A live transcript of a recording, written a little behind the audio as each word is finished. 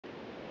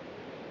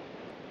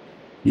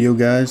Yo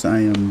guys, I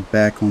am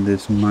back on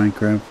this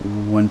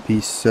Minecraft One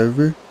Piece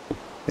server.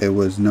 It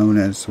was known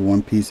as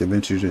One Piece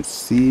Adventures at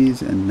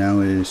Seas, and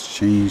now it is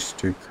changed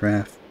to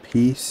Craft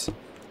Peace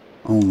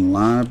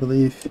Online, I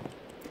believe.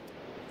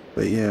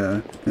 But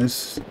yeah,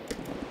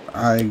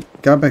 I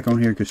got back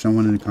on here because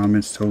someone in the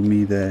comments told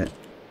me that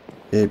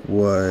it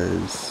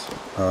was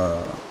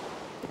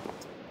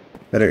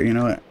better. You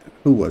know what?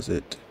 Who was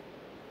it?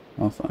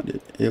 I'll find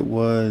it. It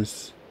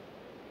was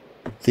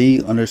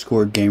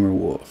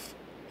the_gamerwolf.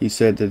 He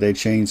said that they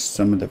changed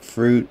some of the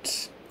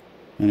fruits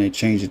and they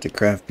changed it to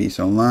Craft Peace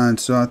Online,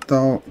 so I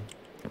thought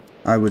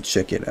I would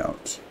check it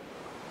out.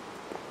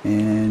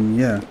 And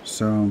yeah,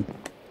 so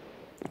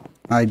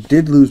I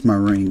did lose my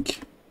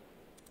rank,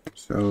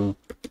 so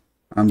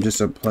I'm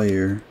just a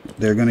player.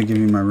 They're gonna give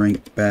me my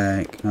rank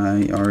back.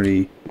 I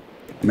already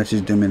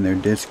messaged them in their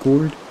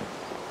Discord,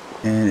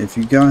 and if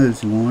you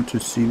guys want to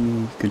see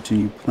me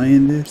continue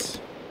playing this,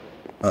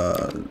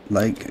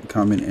 like,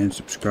 comment, and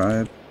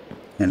subscribe,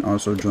 and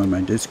also join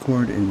my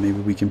Discord, and maybe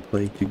we can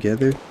play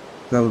together.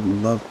 I would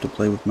love to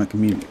play with my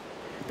community.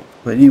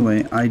 But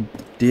anyway, I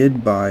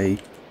did buy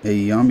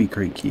a Yami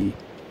crate key.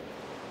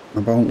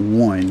 I bought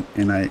one,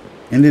 and I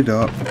ended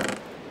up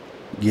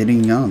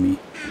getting Yami.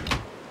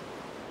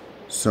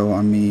 So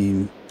I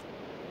mean,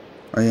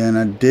 oh yeah,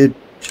 and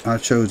I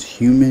chose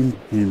human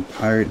and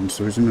pirate and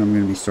swordsman. I'm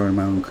gonna be starting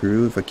my own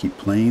crew if I keep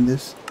playing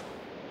this.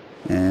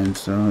 And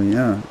so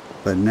yeah,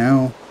 but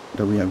now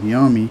that we have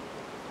Yami,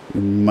 we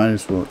might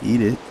as well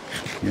eat it,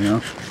 you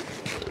know.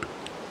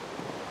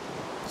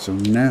 So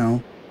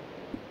now,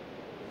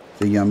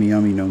 the Yami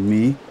Yami no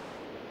Mi.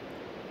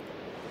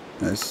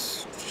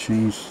 Let's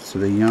change to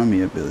the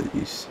Yami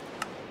abilities.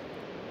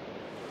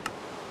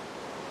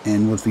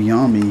 And with the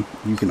Yami,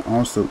 you can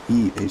also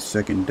eat a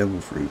second devil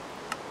fruit.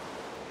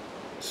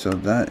 So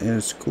that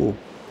is cool.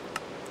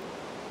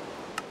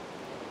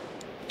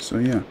 So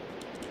yeah.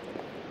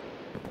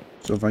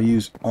 So if I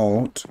use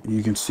Alt,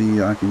 you can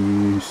see I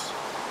can use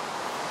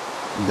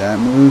that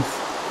move.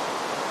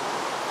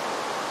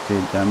 Okay,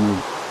 that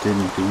move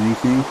didn't do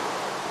anything.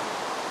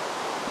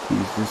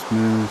 Use this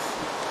move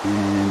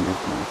and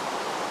this move.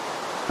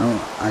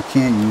 I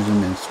can't use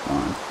them in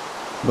spawn.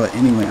 But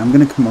anyway, I'm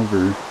gonna come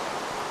over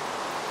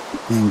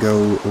and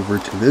go over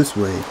to this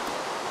way,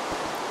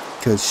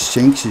 because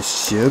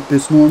Shanks' ship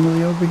is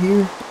normally over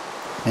here,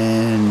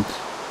 and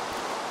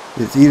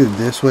it's either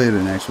this way or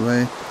the next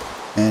way.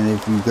 And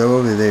if you go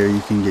over there,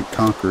 you can get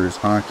Conqueror's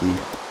Hockey,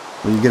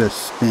 where you get a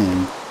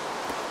spin.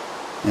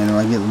 And if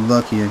I get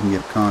lucky, I can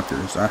get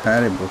Conqueror's. I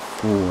had it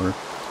before.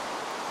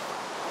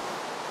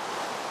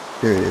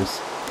 There it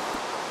is.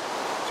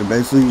 So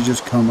basically, you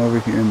just come over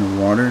here in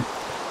the water,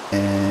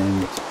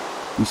 and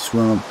you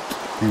swim up,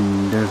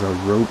 and there's a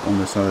rope on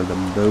the side of the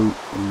boat,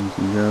 and you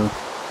can go.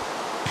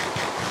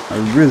 I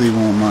really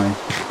want my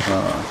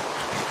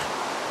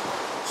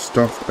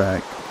stuff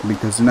back,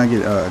 because then I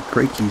get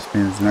crate key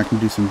spins, and I can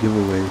do some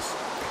giveaways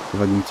if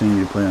I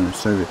continue to play on the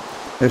server.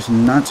 There's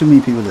not too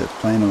many people that's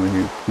playing over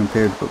here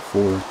compared to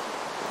before.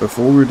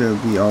 Before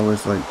there'd be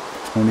always like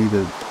 20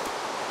 to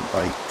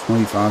like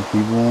 25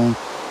 people on.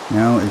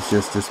 Now it's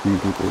just this many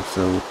people.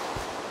 So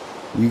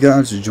you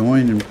guys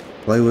join and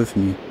play with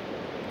me.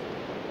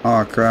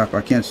 Oh crap,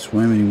 I can't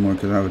swim anymore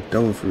because I have a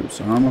devil fruit.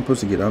 So how am I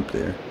supposed to get up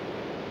there?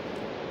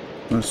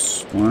 Let's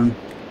swim.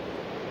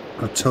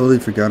 I totally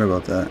forgot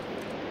about that.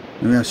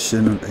 Maybe I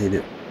shouldn't have ate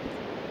it.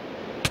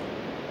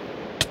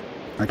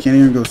 I can't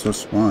even go so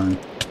spawn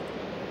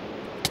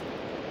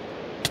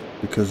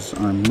because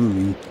I'm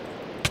moving.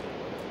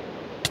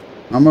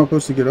 How am I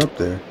supposed to get up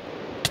there?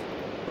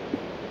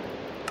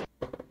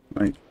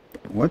 Like,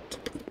 what?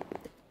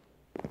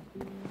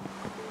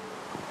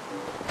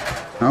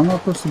 How am I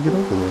supposed to get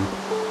over there?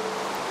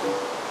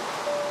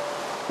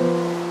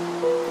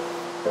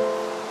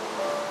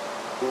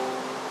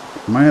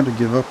 I might have to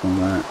give up on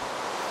that.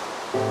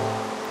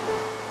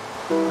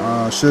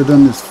 I should have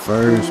done this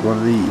first. What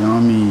did I eat?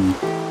 Yummy.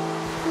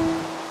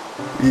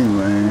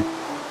 Anyway,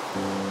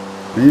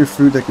 I need a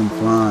fruit that can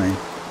fly.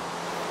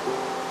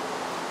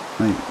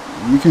 Like,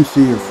 you can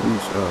see your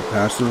fruit's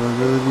passive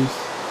abilities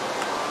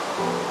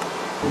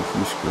if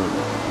you scroll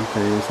down.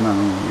 Okay, it's not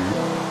on here,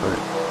 but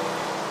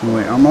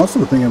anyway, I'm also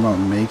thinking about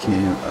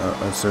making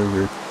a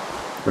server,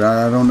 but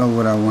I don't know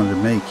what I want to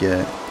make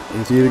yet.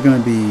 It's either going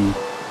to be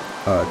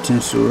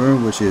Tensura,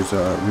 which is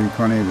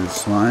reincarnated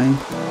slime,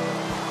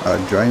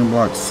 Dragon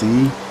Block C,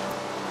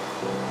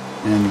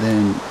 and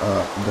then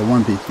the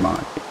One Piece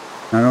mod.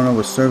 I don't know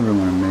what server I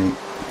want to make,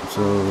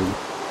 so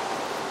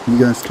you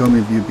guys tell me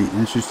if you'd be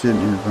interested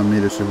in if I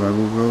made a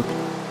survival world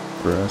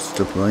for us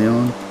to play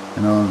on,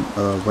 and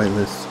I'll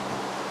whitelist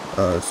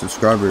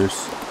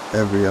subscribers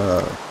every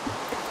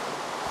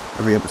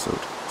episode.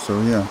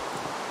 So yeah,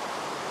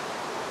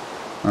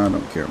 I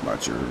don't care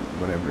about your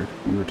whatever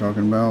you were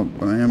talking about,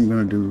 but I am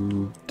gonna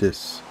do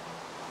this.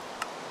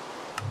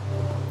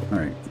 All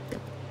right.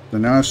 So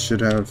now I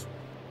should have,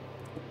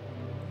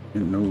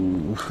 you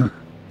know,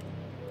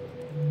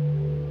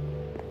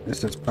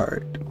 this is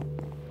pirate.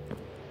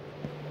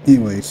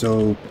 Anyway,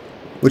 so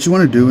What you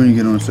want to do when you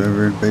get on a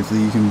server,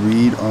 basically you can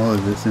read all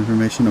of this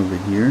information over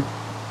here.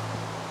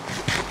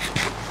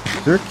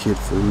 Is there kid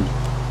food?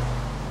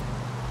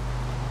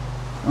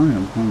 I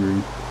am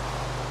hungry.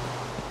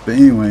 But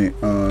anyway,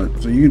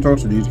 so you can talk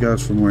to these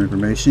guys for more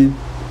information.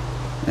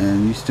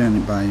 And you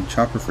stand by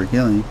Chopper for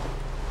healing.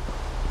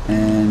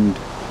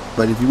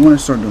 But if you want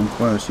to start doing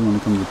quests, you want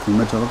to come to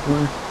Kuma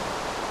Teleport.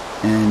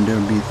 And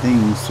there'll be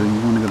things, so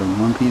you want to go to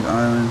One Piece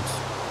Islands.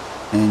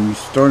 And you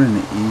start in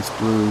the East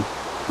Blue.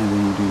 And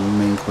then you do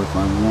main quest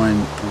line 1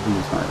 and do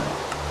this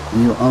hideout.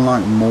 And you'll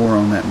unlock more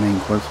on that main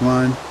quest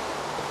line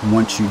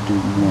once you do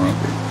more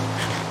of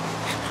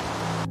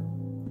it.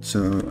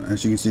 So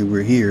as you can see,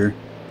 we're here,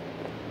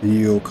 and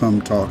you'll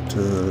come talk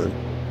to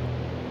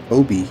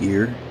Obi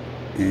here,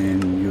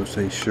 and you'll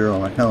say, "Sure,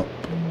 I'll help."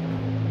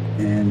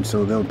 And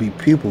so there'll be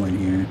people in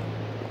here.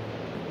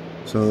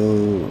 So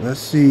let's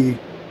see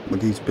what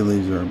these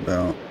abilities are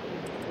about.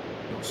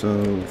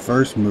 So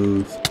first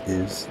move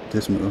is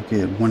this move.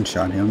 Okay, one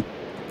shot him.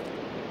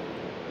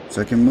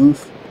 Second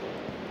move,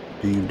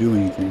 do you do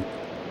anything?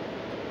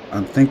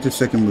 I think the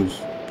second move's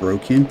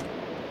broken.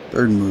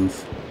 Third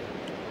move,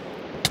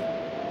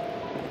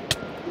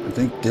 I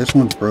think this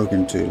one's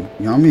broken too.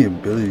 Yami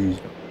abilities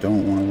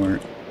don't want to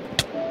work.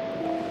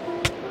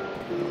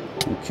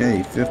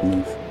 Okay, fifth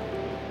move.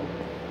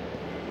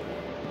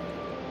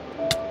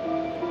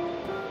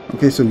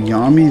 Okay, so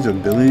Yami's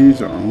abilities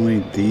are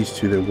only these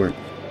two that work.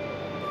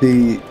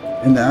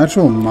 In the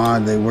actual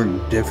mod, they work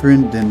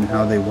different than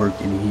how they work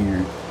in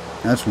here.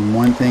 That's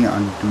one thing I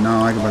do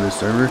not like about the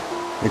server.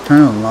 They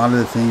turn a lot of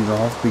the things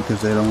off because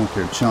they don't want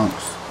their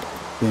chunks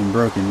being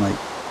broken. Like,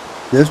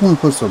 this one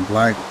puts a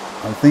black,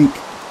 I think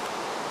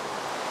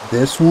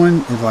this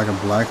one is like a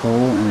black hole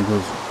and it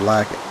goes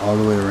black all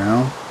the way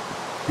around.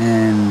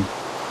 And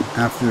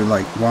after,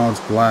 like, while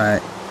it's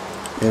black,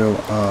 it'll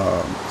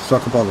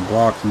suck up all the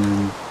blocks, and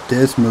then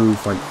this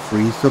move like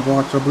frees the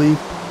blocks, I believe.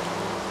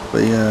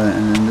 But yeah,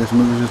 and then this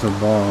move is just a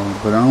ball,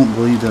 but I don't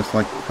believe that's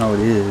like how it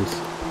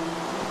is.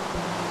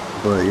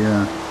 But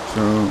yeah,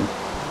 so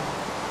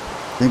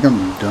I think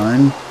I'm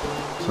done.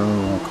 So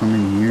I'll come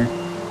in here.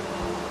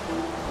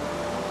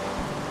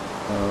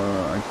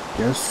 I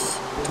guess,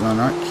 did I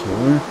not kill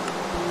her?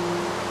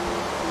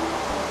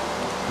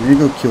 I need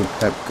to go kill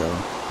Pepco.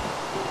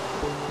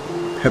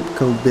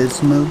 Pepco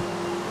Bismo.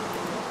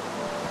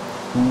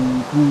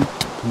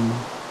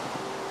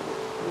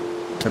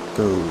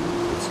 Pepco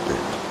is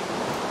dead.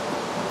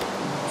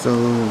 So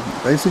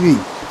basically,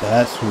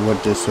 that's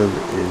what this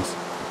server is.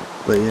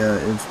 But yeah,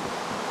 if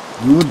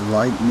you would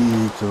like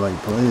me to like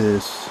play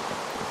this,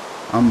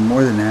 I'm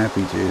more than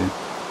happy to.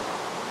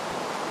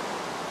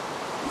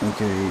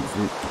 Okay,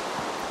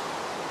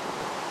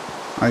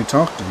 I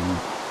talked to him.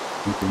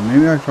 Okay,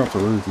 maybe I talked to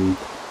Luffy,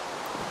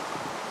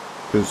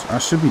 because I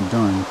should be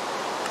done.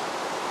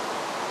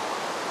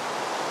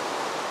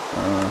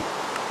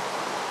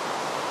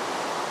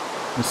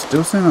 It's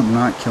still saying I'm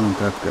not killing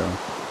Pepco.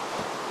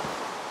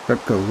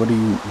 Pepco, what do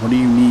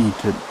you need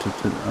to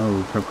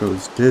oh,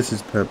 Pepco, this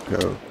is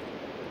Pepco.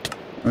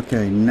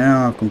 Okay,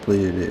 now I've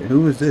completed it.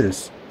 Who is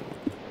this?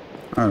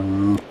 I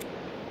don't know.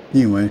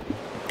 Anyway,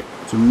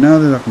 so now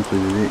that I've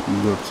completed it,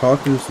 you go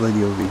talk to this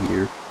lady over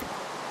here.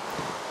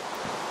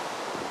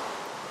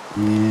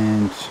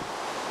 And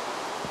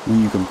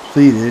when you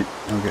complete it,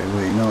 okay,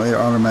 wait, no, it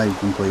automatically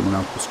complete when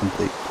I was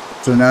complete.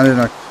 So now that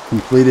I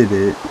completed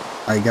it,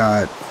 I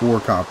got 4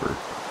 copper.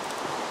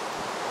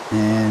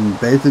 And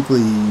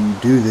basically you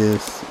do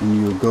this and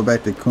you'll go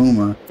back to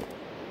Kuma,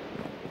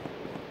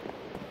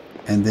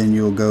 and then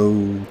you'll go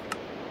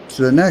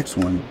to the next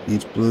one,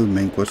 East Blue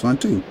main quest line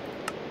 2.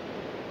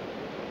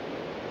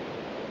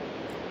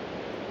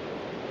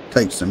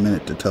 Takes a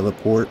minute to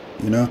teleport,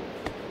 you know.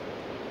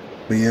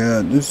 But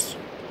yeah, this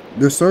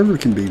server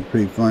can be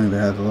pretty fun if it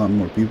has a lot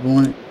more people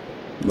on it.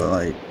 But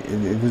like,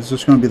 if it's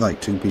just gonna be like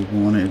 2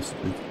 people on it,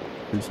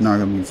 it's not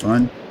gonna be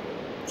fun.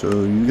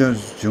 So you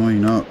guys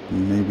join up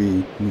and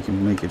maybe we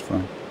can make it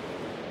fun.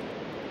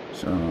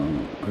 So,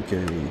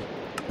 okay,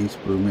 East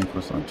Blue main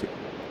quest line 2.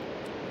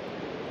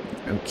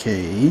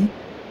 Okay.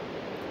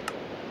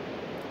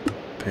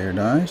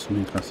 Paradise,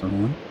 main quest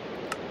line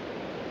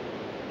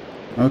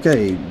 1.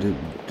 Okay,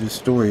 the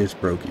story is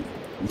broken.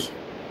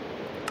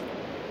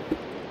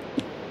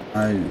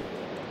 I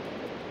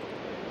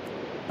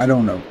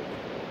don't know.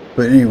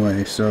 But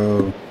anyway,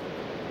 so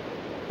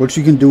what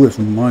you can do with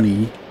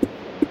money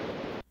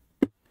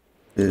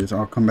is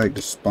I'll come back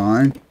to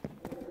Spine,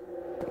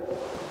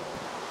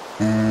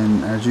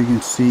 and as you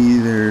can see,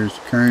 there's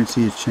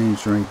currency is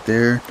changed right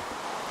there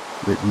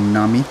with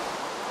Yami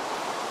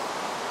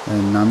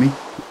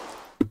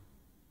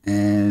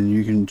and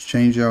you can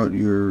change out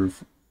your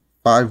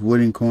 5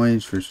 wooden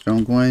coins for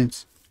stone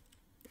coins.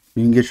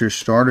 You can get your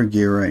starter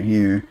gear right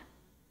here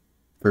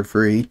for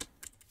free.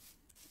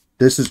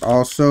 This is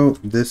also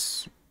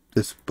this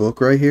book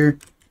right here.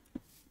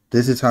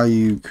 This is how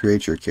you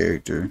create your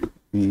character.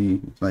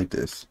 Like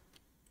this.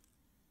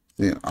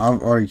 See,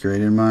 I've already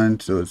created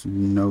mine, so it's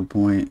no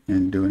point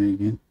in doing it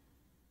again.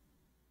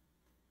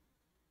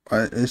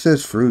 It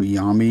says fruit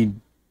Yami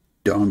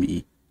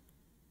dummy.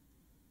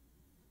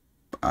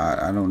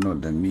 I don't know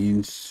what that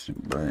means,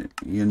 but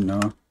you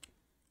know.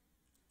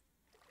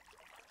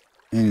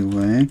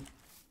 Anyway,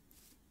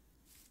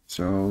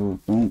 so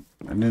boom,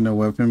 and then the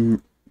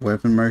weapon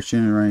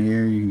merchant right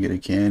here. You can get a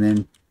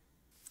cannon,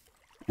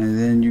 and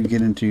then you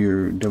get into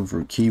your devil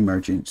fruit key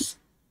merchants.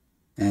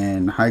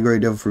 And high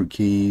grade devil fruit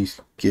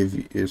keys give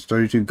you is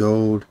 32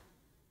 gold.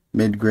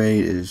 Mid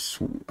grade is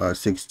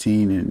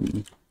 16,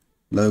 and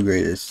low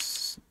grade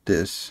is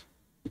this.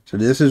 So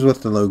this is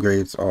what the low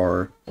grades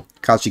are.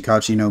 Kachi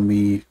Kachi no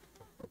Mi,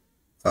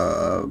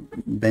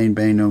 Bane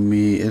Bane no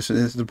Mi. It's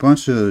a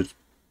bunch of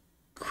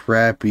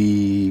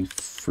crappy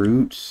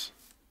fruits.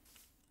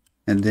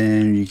 And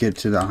then you get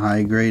to the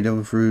high grade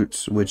of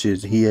fruits, which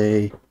is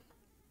Hiei,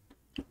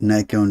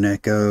 Neko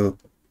Neko,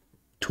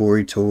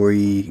 Tori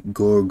Tori,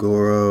 Goro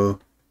Goro,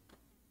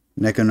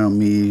 Neko no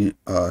Mi,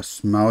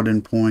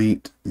 Smouden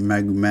Point,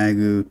 Magu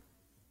Magu,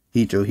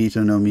 Hito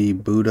Hito no Mi,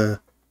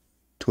 Buddha,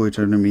 Tori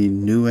Tori no Mi,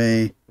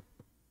 Nue,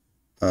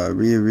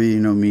 Ria Ria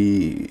no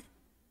Mi,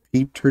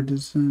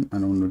 Peterson, I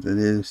don't know what that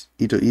is,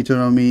 Ito Ito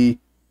no Mi,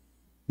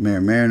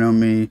 Mera Mera no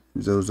Mi,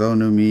 Zozo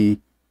no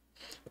Mi,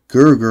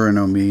 Guru Guru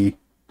no Mi,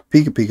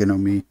 Pika Pika no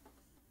Mi,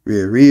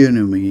 Ria Ria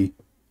no Mi,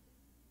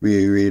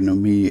 Ria Ria no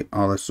Mi,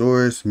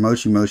 Allosaurus,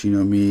 Mochi Mochi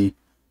no Mi,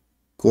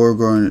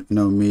 Gorgor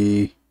no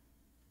Mi,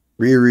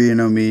 Ria Ria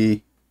no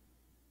Mi,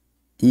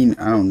 I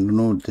don't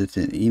know what this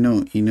is,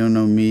 Ino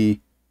no Mi,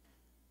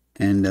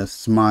 and the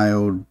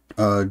Smile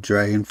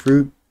Dragon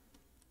Fruit.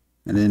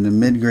 And then the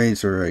mid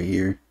grades are right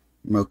here.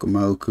 Moku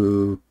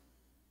Moku,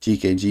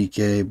 GK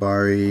GK,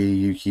 Bari,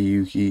 Yuki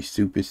Yuki,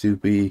 Supi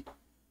Supi,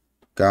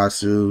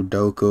 Gasu,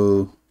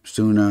 Doko,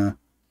 Suna,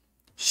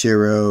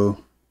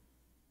 Shiro,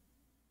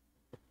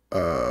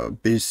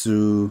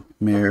 Bisu,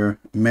 Mero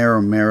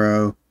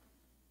Mero.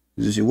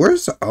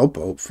 Where's the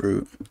Opal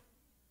fruit?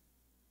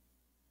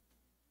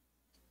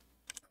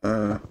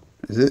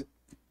 Is it?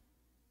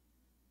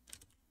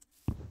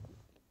 I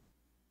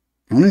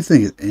don't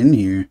think it's in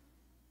here.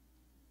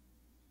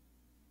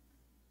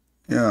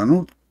 Yeah, I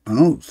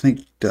don't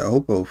think the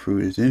Opal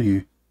fruit is in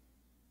here.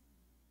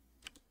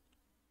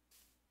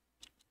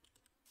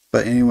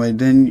 But anyway,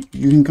 then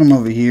you can come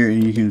over here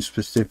and you can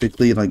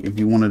specifically, like if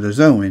you wanted a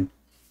Zoan,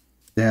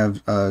 they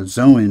have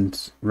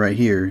Zoans right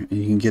here, and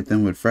you can get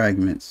them with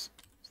fragments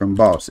from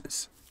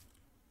bosses.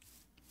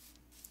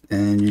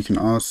 And you can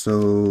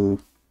also,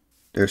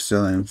 they're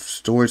selling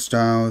storage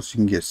styles. You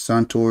can get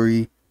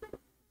Suntory,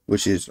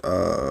 which is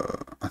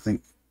I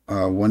think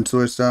one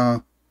sword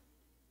style.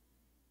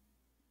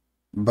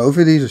 Both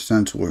of these are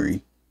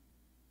Suntory,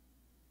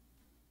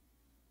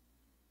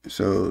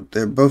 so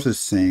they're both the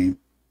same.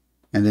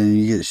 And then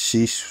you get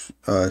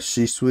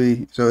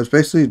Shisui. So it's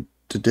basically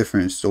the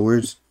different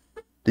swords.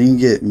 Then you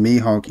get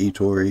Mihawk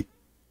Itori,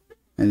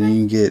 and then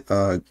you get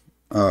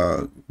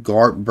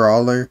Garp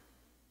Brawler,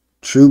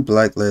 True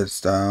Blacklead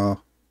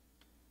style,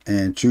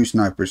 and True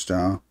Sniper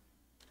style.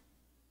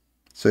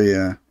 So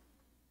yeah,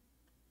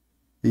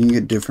 you can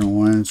get different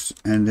ones.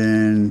 And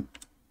then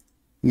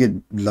you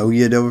get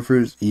Logia Devil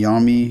Fruits,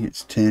 Yami,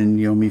 it's 10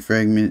 Yomi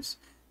fragments,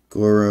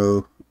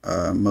 Goro,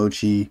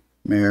 Mochi,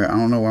 Mare. I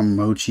don't know why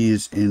Mochi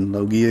is in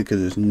Logia,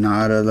 because it's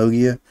not a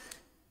Logia.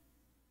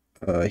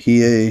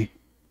 Hiei,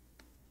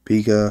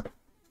 Pika,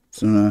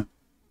 Suna,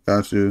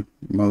 Gatsu,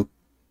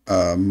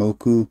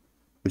 Moku,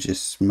 which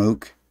is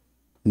Smoke,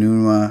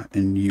 Numa,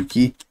 and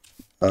Yuki.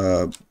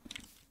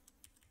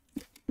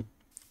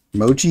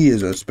 Mochi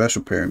is a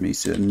special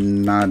Paramecia,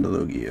 not a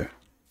Logia.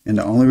 And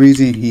the only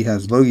reason he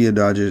has Logia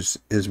dodges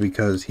is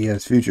because he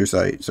has Future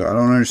Sight. So I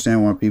don't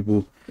understand why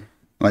people,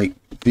 like,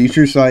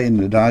 Future Sight and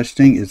the dodge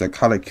thing is a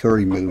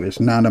Katakuri move. It's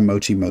not a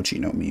Mochi Mochi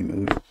no Mi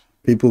move.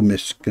 People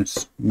understand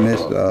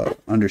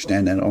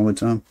that all the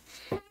time.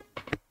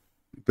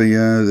 But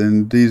yeah,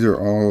 then these are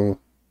all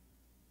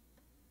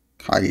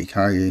Kage,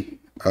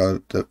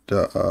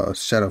 the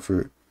Shadow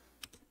Fruit.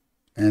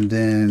 And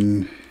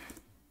then,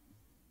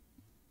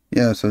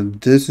 yeah, so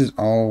this is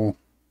all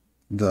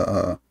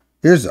the,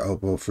 here's the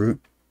Opal fruit.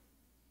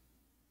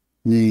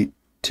 You need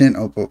 10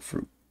 Opal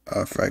fruit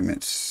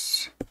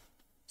fragments.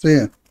 So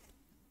yeah,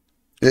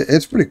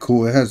 it's pretty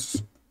cool. It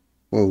has,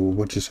 whoa,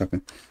 what just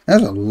happened? It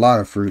has a lot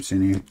of fruits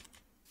in here.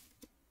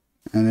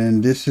 And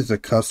then this is the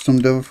custom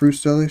Devil Fruit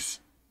sellers.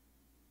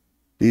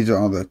 These are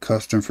all the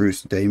custom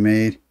fruits they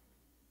made.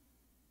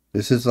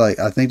 This is like,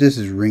 I think this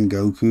is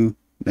Rengoku.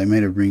 They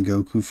made a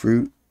Rengoku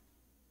fruit.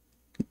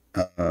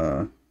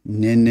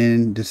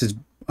 Nin. This is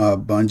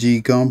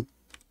Bungee Gum.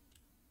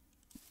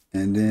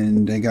 And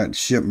then they got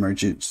ship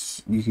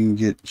merchants. You can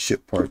get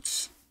ship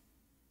parts.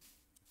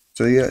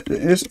 So yeah,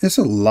 it's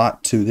a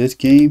lot to this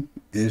game.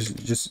 It's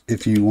just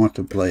if you want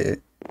to play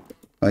it.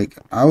 Like,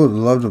 I would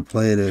love to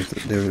play it if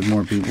there were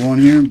more people on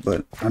here,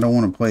 but I don't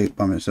want to play it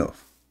by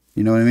myself.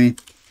 You know what I mean?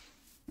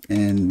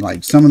 And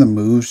like, some of the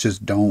moves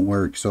just don't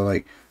work. So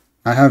like,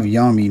 I have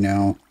Yami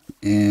now,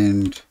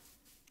 and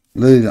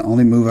literally the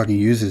only move I can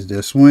use is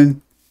this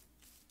one.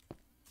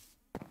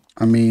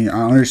 I mean,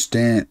 I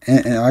understand,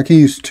 and I can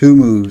use 2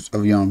 moves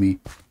of Yami.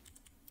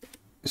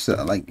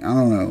 So like, I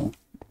don't know.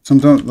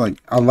 Sometimes like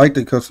I like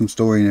the custom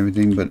story and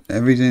everything, but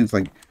everything's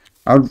like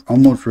I'd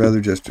almost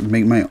rather just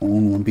make my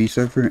own One Piece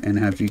server and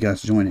have you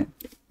guys join it.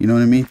 You know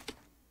what I mean?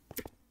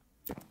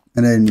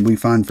 And then we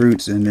find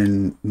fruits and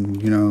then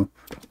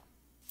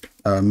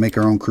make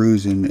our own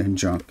crews and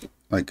junk.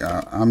 Like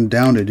I'm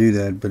down to do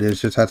that, but it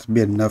just has to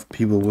be enough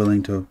people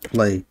willing to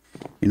play.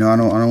 I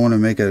don't want to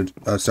make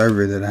a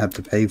server that I have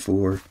to pay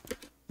for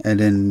and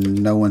then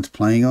no one's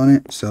playing on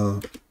it.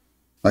 So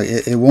like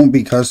it won't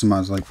be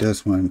customized like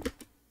this one.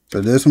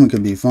 So this one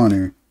could be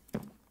funner.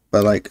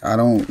 But like I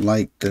don't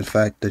like the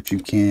fact that you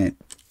can't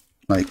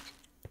like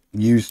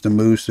use the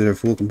moves to their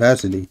full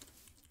capacity.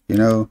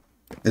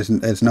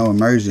 It's no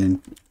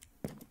immersion.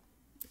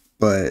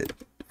 But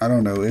I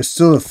don't know. It's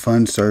still a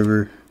fun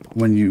server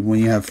when you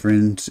have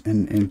friends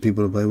and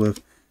people to play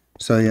with.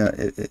 So yeah,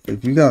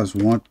 if you guys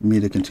want me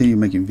to continue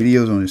making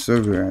videos on this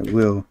server, I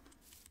will.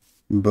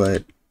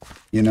 But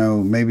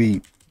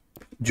maybe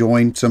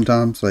join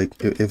sometimes. Like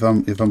if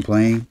I'm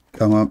playing,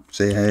 come up,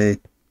 say hey,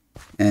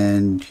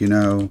 and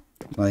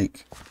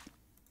like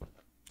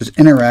just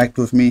interact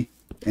with me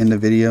in the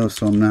video,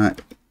 so I'm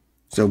not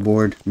so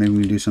bored. Maybe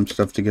we do some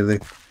stuff together.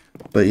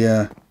 But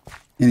yeah,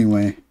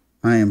 anyway,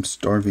 I am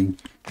starving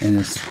in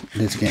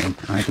this game.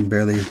 I can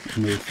barely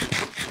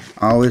move.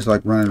 I always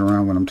like running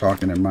around when I'm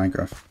talking in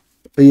Minecraft.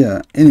 But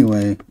yeah,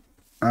 anyway,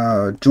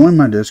 join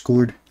my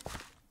Discord,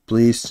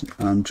 please.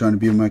 I'm trying to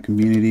build my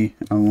community.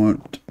 I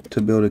want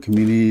to build a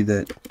community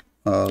that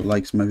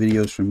likes my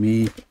videos from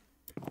me,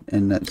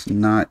 and that's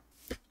not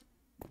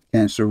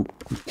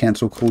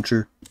cancel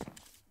culture.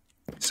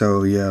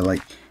 So yeah,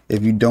 like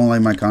if you don't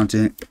like my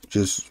content,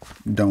 just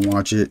don't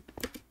watch it.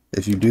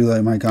 If you do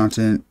like my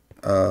content,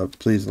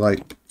 please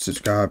like,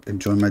 subscribe,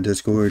 and join my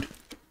Discord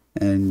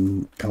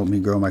and help me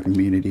grow my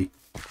community.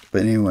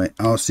 But anyway,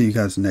 I'll see you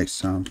guys next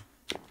time.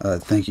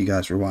 Thank you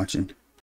guys for watching.